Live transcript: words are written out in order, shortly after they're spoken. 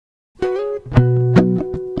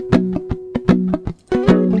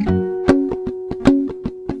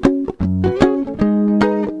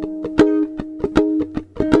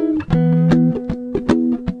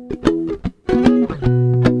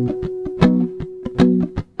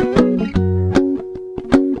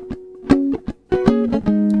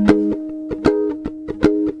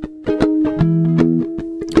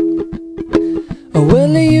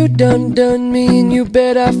Done me and you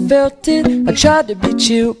bet I felt it. I tried to be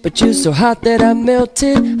chill, but you're so hot that I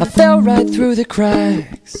melted. I fell right through the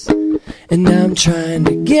cracks, and now I'm trying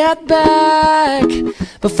to get back.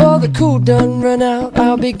 Before the cool done run out,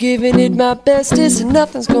 I'll be giving it my bestest, and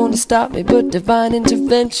nothing's gonna stop me but divine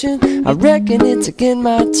intervention. I reckon it's again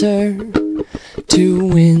my turn to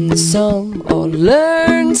win some or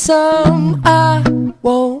learn some. I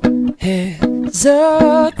won't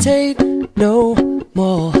hesitate no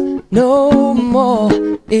more, no more.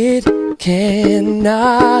 It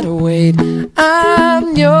cannot wait.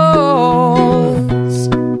 I'm yours.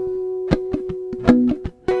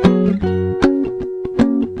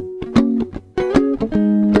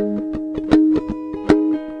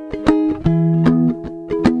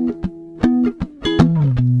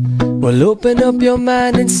 Well, open up your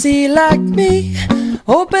mind and see like me.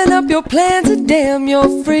 Open up your plans and damn,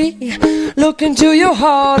 you're free. Look into your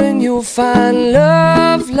heart and you'll find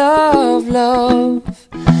love, love, love.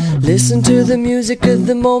 Listen to the music of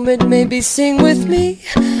the moment, maybe sing with me.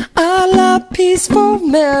 A la peaceful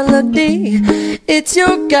melody. It's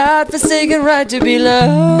your God-forsaken right to be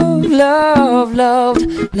loved, loved,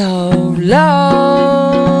 loved, loved,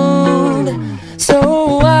 loved.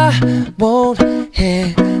 So I won't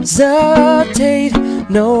hesitate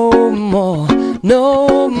no more,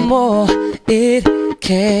 no more. It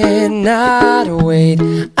cannot wait.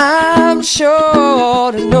 I'm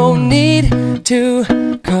sure there's no need to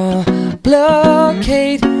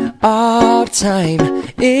complicate. Our time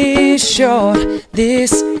is short.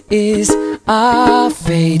 This is our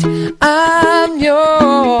fate. I'm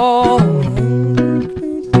yours.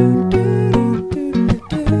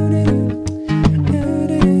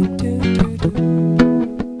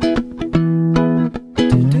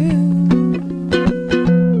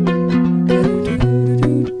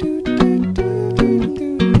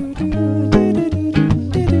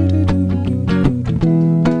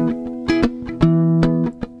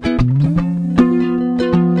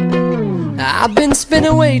 I've been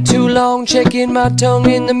spinning way too long, checking my tongue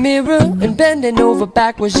in the mirror and bending over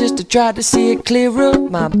backwards just to try to see it clearer.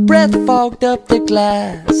 My breath fogged up the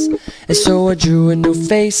glass, and so I drew a new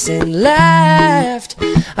face and laughed.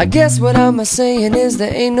 I guess what I'm saying is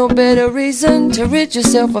there ain't no better reason to rid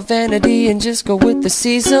yourself of vanity and just go with the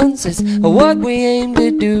seasons. It's what we aim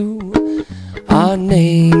to do. Our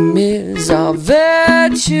name is our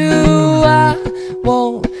virtue. I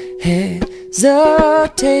won't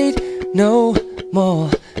hesitate no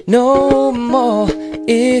more, no more.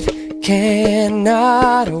 It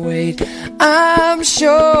cannot wait. I'm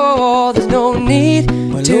sure there's no need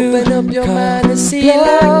to open up your mind and see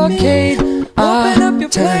like me. Open up your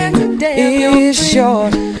plans and damn, it's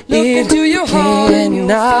short. Look into your heart and you'll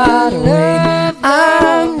find love.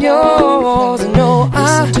 I'm yours. No,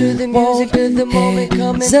 I won't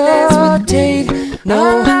hesitate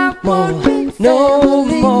no more, no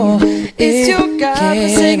more. It's your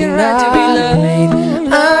God-forsaken right to be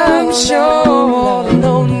loved. I'm sure there's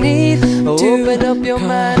no need to open up your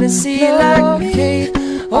mind and see like me.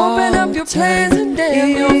 Open up your plans and damn,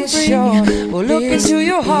 you're free. Well, look into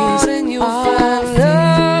your heart and you'll find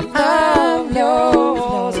love. I'm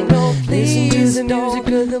yours. Listen to the music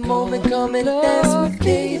of the moment, come and dance with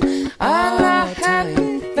me. I'm not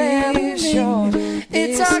happy, family.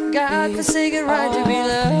 It's our God-forsaken right to be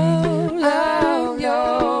loved. I'm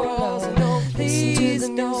yours. Listen to the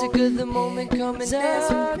music of the moment, come and dance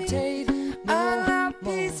with me. I love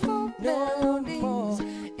peaceful melodies.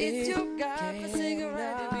 It's your God-forsaken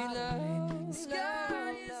right to be loved. The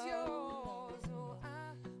sky is yours. So I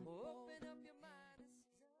will open up your mind.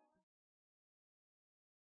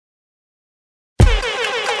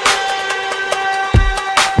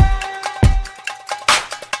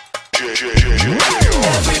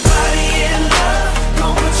 Everybody in love,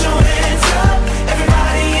 gon' put your hands up.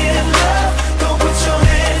 Everybody in love, gon' put your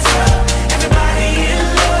hands up. Everybody in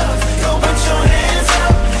love, gon' put your hands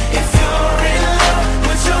up. If you're in love,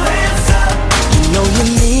 put your hands up. You know you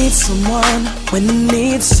need someone when the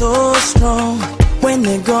need's so strong. When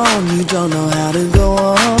they're gone, you don't know how to go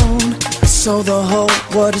on. So the whole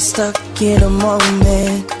world is stuck in a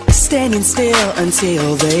moment, standing still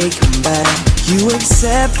until they come back. You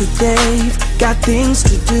accept that they've got things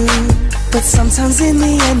to do, but sometimes in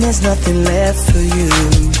the end there's nothing left for you.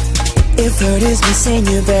 If hurt is missing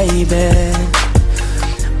you, baby,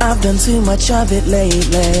 I've done too much of it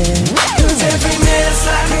lately. 'Cause every minute's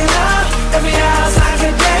like an hour, every hour's like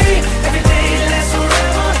a day, every day lasts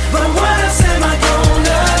forever. But what else am I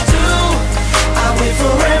gonna do? I wait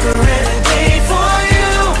forever and a day for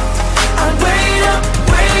you. I wait up,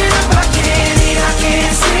 I can't eat, I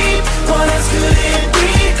can't sleep. What else could it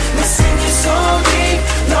be? Missing you so deep.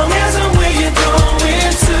 Long as I'm where you're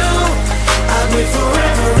going to, I wait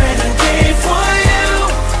forever and a day for you.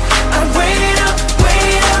 I wait up for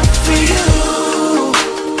you.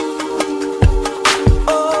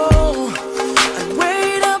 Oh, I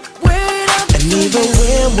wait up. And even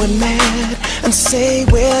when we're mad and say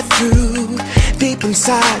we're through, deep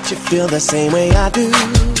inside you feel the same way I do.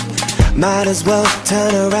 Might as well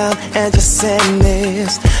turn around and just send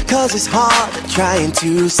this, 'cause it's hard trying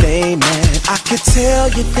to stay mad. I could tell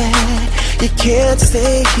you that you can't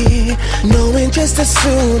stay here, knowing just as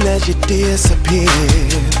soon as you disappear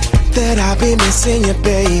that I'll be missing you,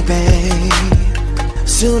 baby.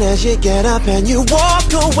 Soon as you get up and you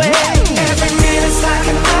walk away. Every minute's like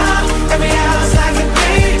an hour, every hour's like a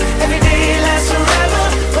day, every day lasts forever.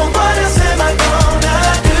 But what else am I gonna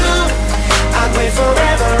do? I wait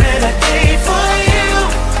forever and a day for you.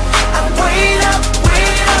 I wait up,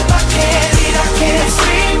 I can't eat, I can't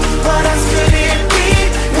sleep. What else could it be?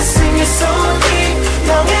 Missing you so deep.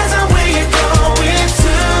 Long as I'm where you're going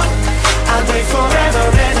to, I wait forever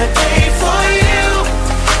and a day for you.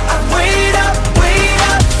 I wait up for you.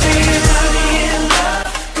 Everybody in love,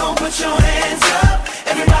 go put your hands up.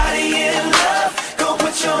 Everybody in love, go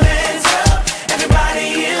put your hands up. Everybody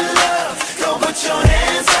in love, go put your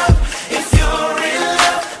hands up. If you're in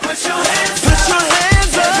love, put your hands up. Put your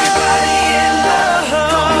hands up. Everybody in love,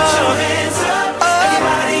 go put your hands up.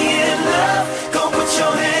 Everybody in love, go put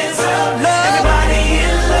your hands up. Everybody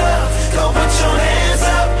in love, go put your hands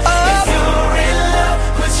up. If you're in love,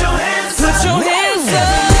 put your hands up. Put your hands up.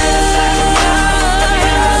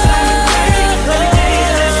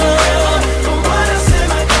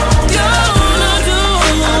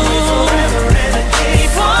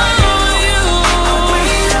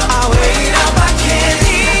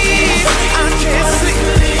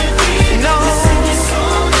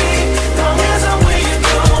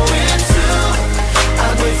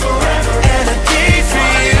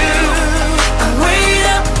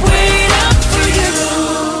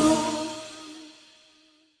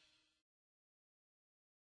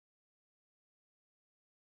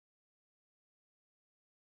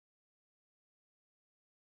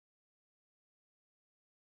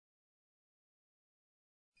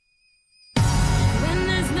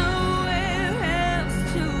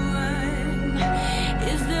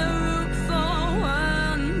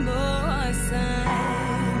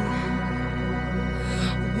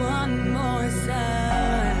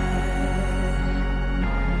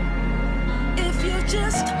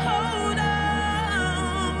 Just hold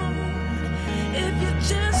on. If you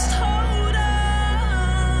just hold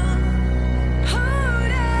on,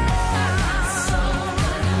 hold on. I got a soul,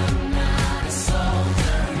 but I'm not a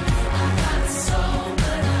soldier. I got a soul,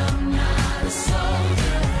 but I'm not a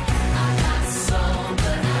soldier. I got a soul,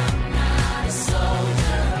 but I'm not a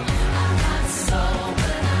soldier. I got a soul,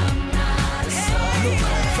 but I'm not a soldier.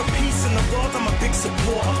 For peace in the world, I'm a big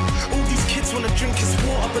supporter. All these kids wanna drink his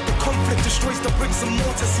water, but the conflict destroys the bricks and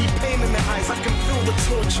mortar. See pain in their eyes, I can feel the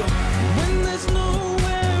torture. When there's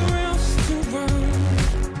nowhere else to run,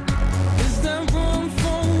 is there room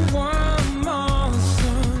for one more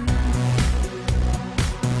son?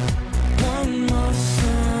 One more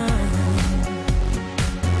son.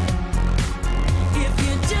 If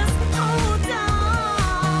you just hold on,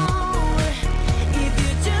 if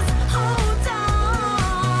you just hold on,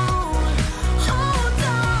 hold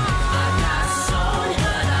on. I got a soul,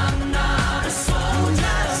 but I'm not a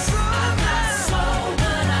soldier. I got a soul,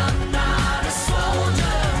 but I'm not a soldier.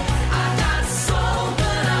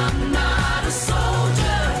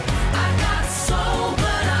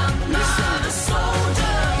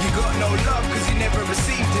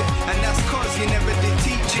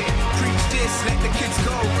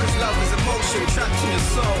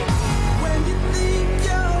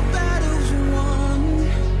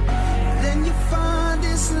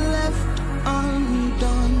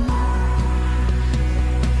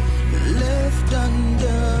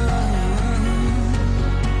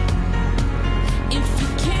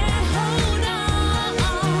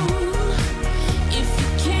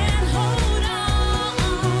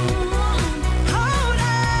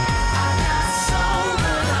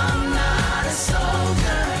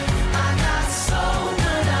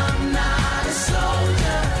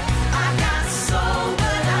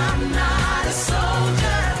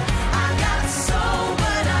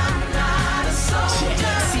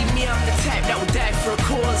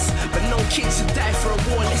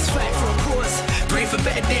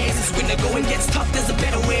 So when the going gets tough, there's a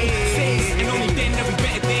better way. Face, and only then there'll be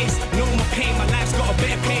better days. No more pain, my life's got a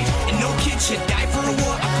better page. And no kid should die for a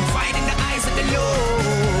war. I confide in the eyes of the Lord.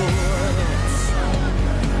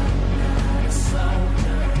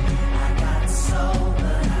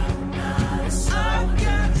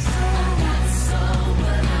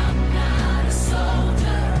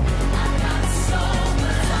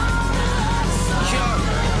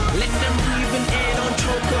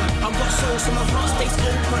 I've got soul, so my heart stays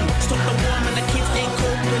open. Stop the warm and the kids ain't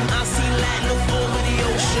coping. I see light, look over the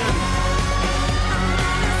ocean.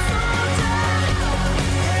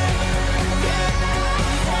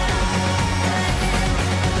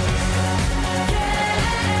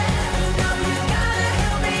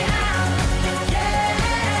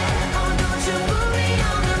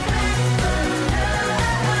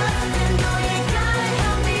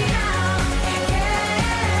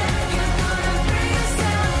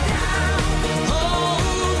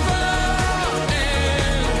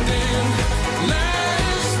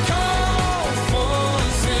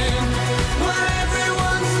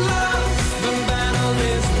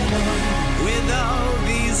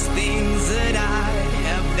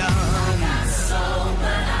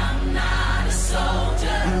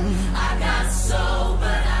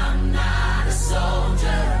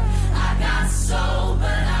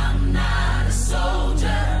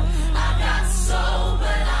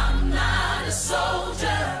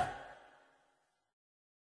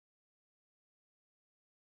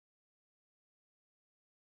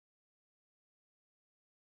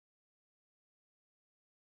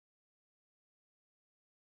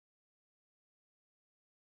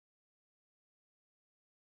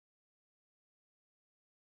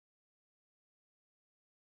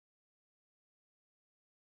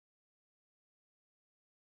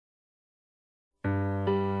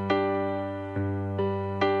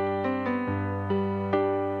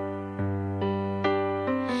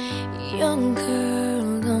 Young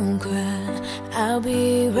girl, don't cry. I'll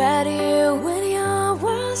be right here when your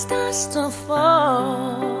world starts to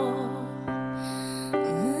fall.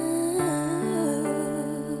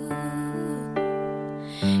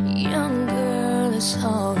 Young girl, it's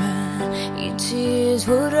alright. Your tears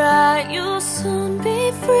will dry. You'll soon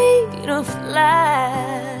be free to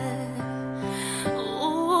fly.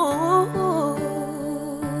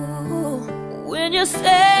 When you're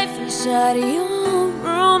safe inside your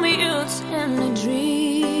room, you tend to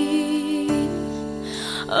dream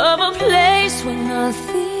of a place where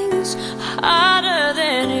nothing's harder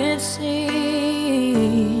than it seems.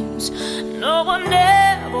 No one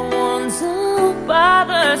ever wants or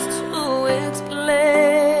bothers to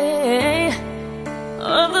explain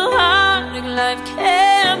of the heartache life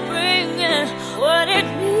can bring and what it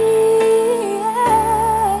means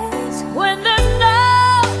when there's no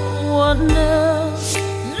one else.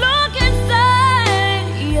 Look inside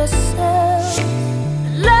yourself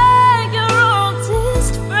like your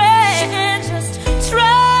oldest friend. Just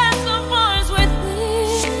trust the voice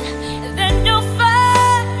within, then you'll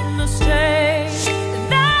find the strength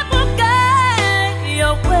that will guide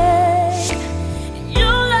your way.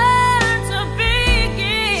 You'll learn to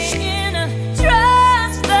begin to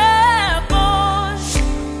trust that voice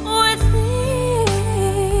within.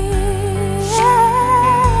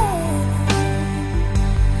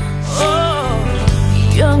 Oh,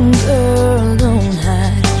 young girl, don't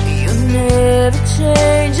hide. You never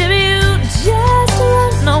change if you just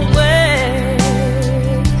run away.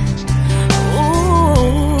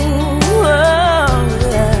 Ooh, oh,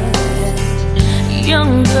 yeah.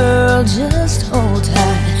 Young girl, just hold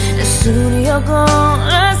tight. Soon you're gone.